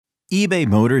eBay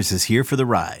Motors is here for the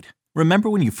ride. Remember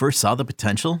when you first saw the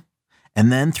potential?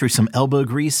 And then through some elbow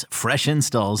grease, fresh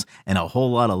installs, and a whole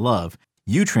lot of love,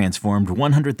 you transformed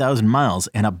 100,000 miles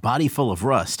and a body full of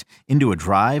rust into a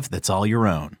drive that's all your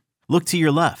own. Look to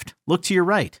your left. Look to your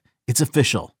right. It's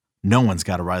official. No one's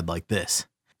got a ride like this.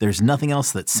 There's nothing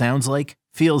else that sounds like,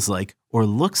 feels like, or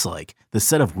looks like the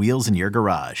set of wheels in your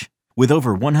garage. With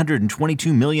over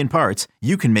 122 million parts,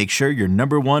 you can make sure your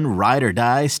number one ride or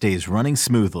die stays running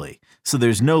smoothly. So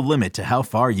there's no limit to how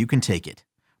far you can take it.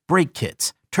 Brake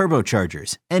kits,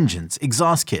 turbochargers, engines,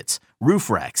 exhaust kits, roof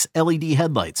racks, LED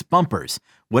headlights, bumpers,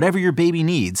 whatever your baby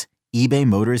needs, eBay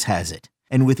Motors has it.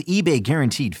 And with eBay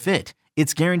Guaranteed Fit,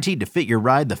 it's guaranteed to fit your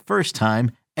ride the first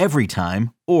time, every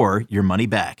time, or your money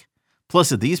back.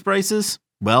 Plus at these prices,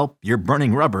 well, you're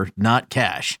burning rubber, not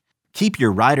cash. Keep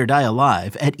your ride or die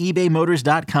alive at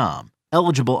ebaymotors.com.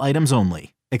 Eligible items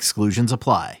only. Exclusions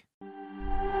apply.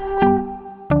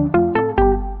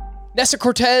 Nestor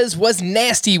Cortes was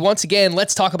nasty once again.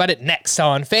 Let's talk about it next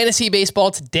on Fantasy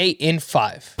Baseball Today in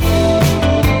 5.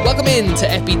 Welcome in to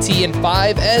FBT in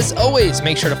 5. As always,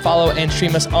 make sure to follow and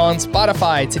stream us on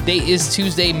Spotify. Today is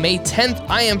Tuesday, May 10th.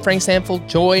 I am Frank Sample,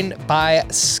 joined by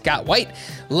Scott White.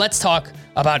 Let's talk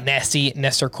about nasty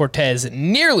Nestor Cortes.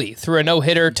 Nearly threw a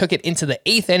no-hitter, took it into the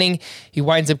 8th inning. He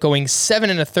winds up going 7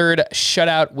 1/3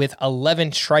 shutout with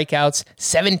 11 strikeouts,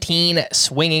 17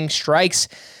 swinging strikes.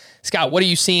 Scott, what are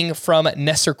you seeing from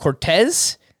Nestor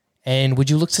Cortes? And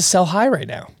would you look to sell high right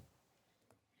now?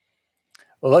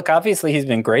 Well, look, obviously he's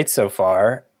been great so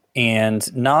far,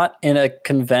 and not in a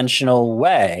conventional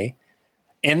way.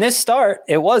 In this start,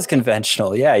 it was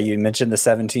conventional. Yeah, you mentioned the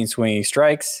 17 swinging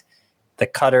strikes. The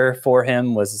cutter for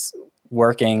him was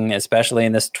working, especially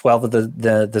in this 12 of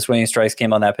the swinging strikes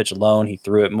came on that pitch alone. He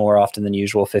threw it more often than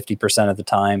usual, 50% of the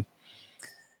time.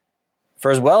 For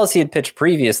as well as he had pitched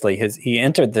previously, he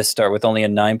entered this start with only a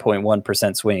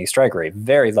 9.1% swinging strike rate,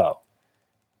 very low.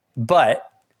 But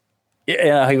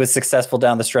he was successful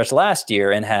down the stretch last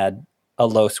year and had a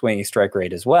low swinging strike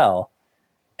rate as well.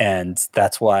 And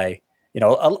that's why, a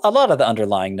lot of the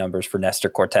underlying numbers for Nestor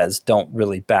Cortes don't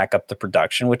really back up the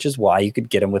production, which is why you could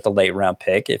get him with a late round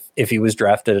pick if he was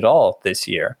drafted at all this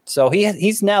year. So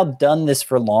he's now done this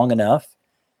for long enough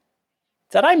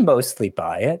that I mostly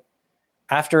buy it.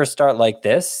 After a start like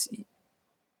this,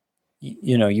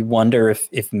 you wonder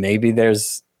if maybe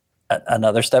there's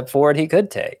another step forward he could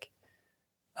take.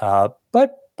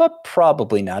 But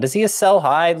probably not. Is he a sell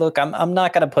high? Look, I'm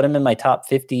not going to put him in my top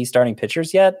 50 starting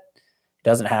pitchers yet. He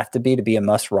doesn't have to be a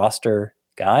must roster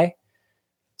guy.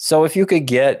 So if you could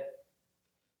get,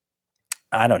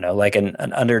 I don't know, like an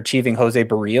underachieving Jose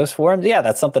Barrios for him, yeah,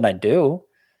 that's something I'd do.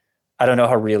 I don't know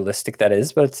how realistic that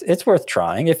is, but it's worth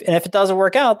trying. If it doesn't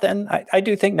work out, then I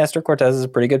do think Nestor Cortes is a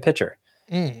pretty good pitcher.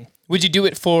 Would you do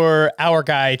it for our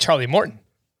guy, Charlie Morton?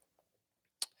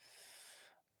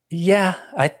 Yeah,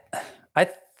 I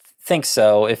think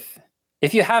so.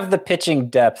 If you have the pitching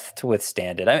depth to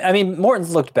withstand it. I mean,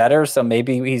 Morton's looked better, so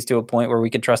maybe he's to a point where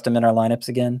we could trust him in our lineups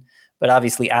again. But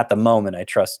obviously at the moment, I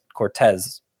trust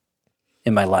Cortes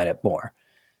in my lineup more.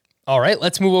 All right,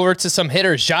 let's move over to some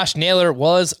hitters. Josh Naylor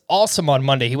was awesome on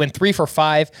Monday. He went 3 for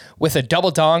 5 with a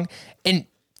double dong and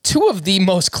 2 of the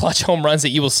most clutch home runs that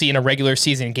you will see in a regular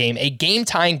season game. A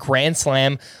game-tying grand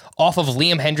slam off of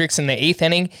Liam Hendricks in the 8th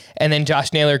inning, and then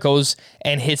Josh Naylor goes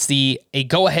and hits a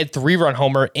go-ahead 3-run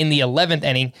homer in the 11th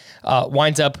inning.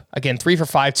 Winds up, again, 3 for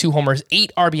 5, 2 homers,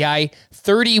 8 RBI,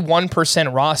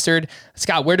 31% rostered.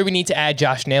 Scott, where do we need to add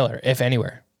Josh Naylor, if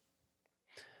anywhere?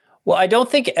 Well, I don't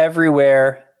think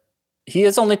everywhere. He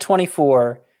is only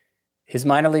 24. His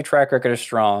minor league track record is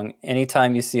strong.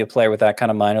 Anytime you see a player with that kind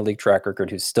of minor league track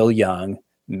record who's still young,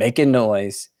 making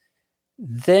noise,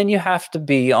 then you have to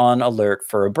be on alert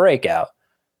for a breakout.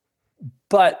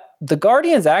 But the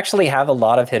Guardians actually have a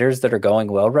lot of hitters that are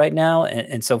going well right now.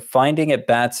 And so finding at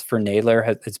bats for Naylor,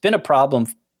 it's been a problem.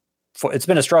 It's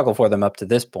been a struggle for them up to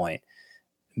this point.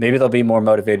 Maybe they'll be more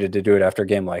motivated to do it after a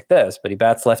game like this, but he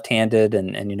bats left-handed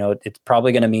and it's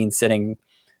probably going to mean sitting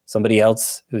somebody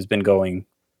else who's been going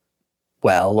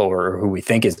well or who we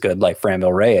think is good, like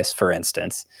Franmil Reyes, for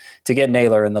instance, to get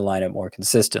Naylor in the lineup more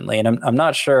consistently. And I'm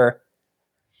not sure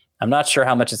how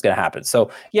much is going to happen.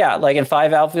 So yeah, like in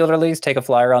 5 outfielder leagues, take a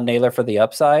flyer on Naylor for the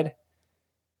upside.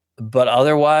 But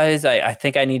otherwise, I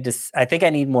think I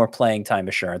need more playing time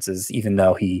assurances, even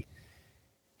though he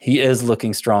is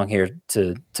looking strong here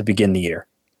to begin the year.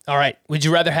 All right. Would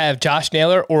you rather have Josh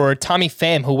Naylor or Tommy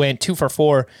Pham, who went 2 for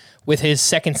 4 with his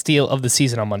second steal of the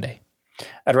season on Monday?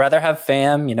 I'd rather have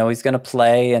Pham. He's going to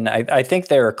play, and I think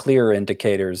there are clear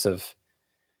indicators of,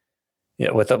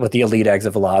 with the elite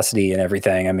exit velocity and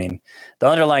everything. I mean, the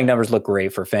underlying numbers look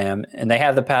great for Pham, and they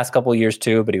have the past couple of years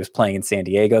too, but he was playing in San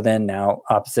Diego then, now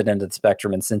opposite end of the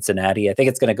spectrum in Cincinnati. I think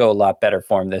it's going to go a lot better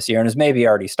for him this year, and is maybe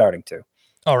already starting to.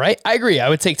 All right, I agree. I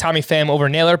would take Tommy Pham over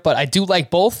Naylor, but I do like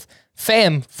both.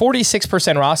 Pham, 46%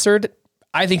 rostered.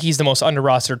 I think he's the most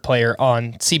under-rostered player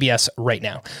on CBS right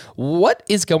now. What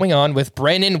is going on with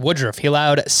Brandon Woodruff? He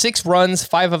allowed 6 runs,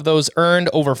 5 of those earned,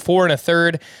 over 4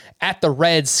 1/3 at the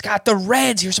Reds. Scott, the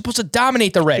Reds, you're supposed to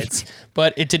dominate the Reds,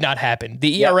 but it did not happen.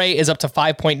 The ERA is up to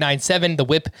 5.97. The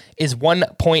WHIP is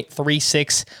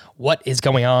 1.36. What is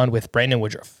going on with Brandon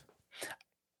Woodruff?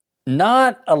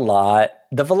 Not a lot.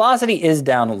 The velocity is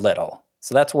down a little,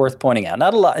 so that's worth pointing out.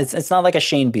 Not a lot. It's not like a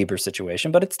Shane Bieber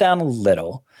situation, but it's down a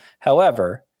little.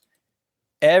 However,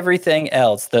 everything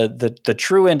else, the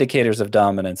true indicators of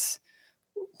dominance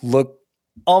look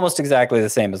almost exactly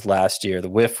the same as last year. The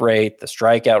whiff rate, the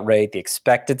strikeout rate, the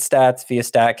expected stats via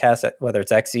StatCast, whether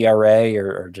it's xERA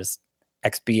or just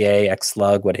XBA,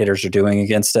 xSlug, what hitters are doing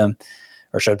against him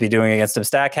or should be doing against him.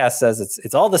 StatCast says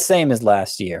it's all the same as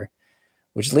last year,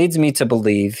 which leads me to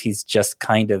believe he's just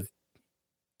kind of,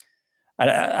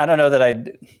 I don't know that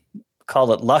I'd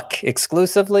call it luck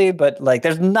exclusively, but like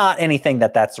there's not anything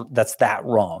that's that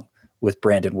wrong with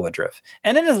Brandon Woodruff.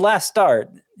 And in his last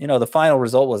start, the final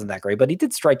result wasn't that great, but he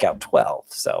did strike out 12.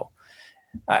 So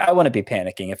I wouldn't be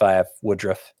panicking if I have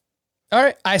Woodruff. All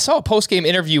right. I saw a post-game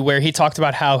interview where he talked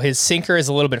about how his sinker is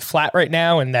a little bit flat right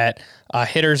now and that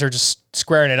hitters are just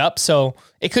squaring it up. So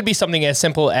it could be something as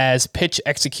simple as pitch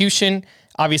execution.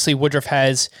 Obviously, Woodruff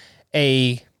has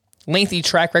a lengthy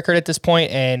track record at this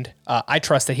point, and I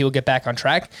trust that he will get back on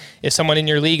track. If someone in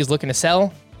your league is looking to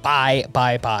sell, buy.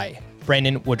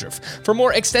 Brandon Woodruff. For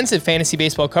more extensive fantasy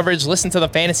baseball coverage, listen to the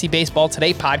Fantasy Baseball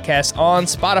Today podcast on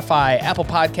Spotify, Apple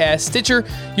Podcasts, Stitcher,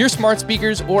 your smart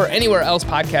speakers, or anywhere else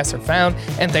podcasts are found.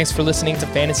 And thanks for listening to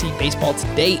Fantasy Baseball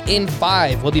Today in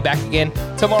 5. We'll be back again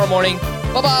tomorrow morning.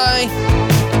 Bye-bye.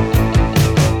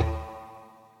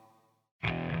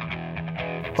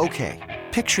 Okay,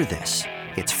 picture this.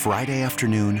 It's Friday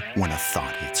afternoon when a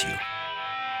thought hits you.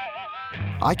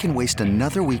 I can waste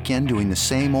another weekend doing the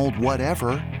same old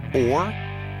whatever, or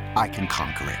I can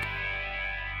conquer it.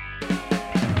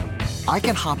 I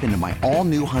can hop into my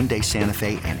all-new Hyundai Santa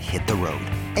Fe and hit the road.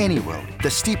 Any road. The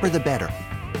steeper, the better.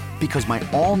 Because my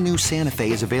all-new Santa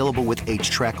Fe is available with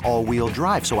H-Track all-wheel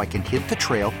drive, so I can hit the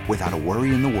trail without a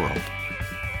worry in the world.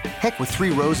 Heck, with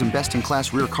 3 rows and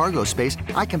best-in-class rear cargo space,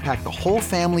 I can pack the whole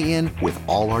family in with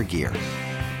all our gear.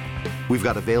 We've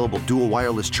got available dual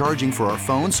wireless charging for our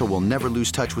phones, so we'll never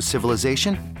lose touch with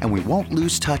civilization, and we won't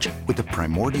lose touch with the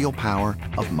primordial power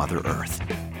of Mother Earth.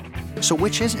 So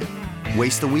which is it?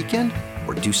 Waste the weekend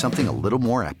or do something a little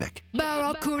more epic?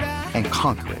 And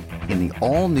conquer it in the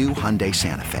all-new Hyundai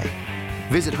Santa Fe.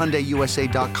 Visit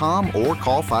HyundaiUSA.com or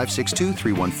call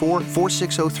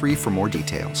 562-314-4603 for more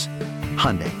details.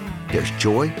 Hyundai, there's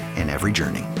joy in every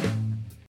journey.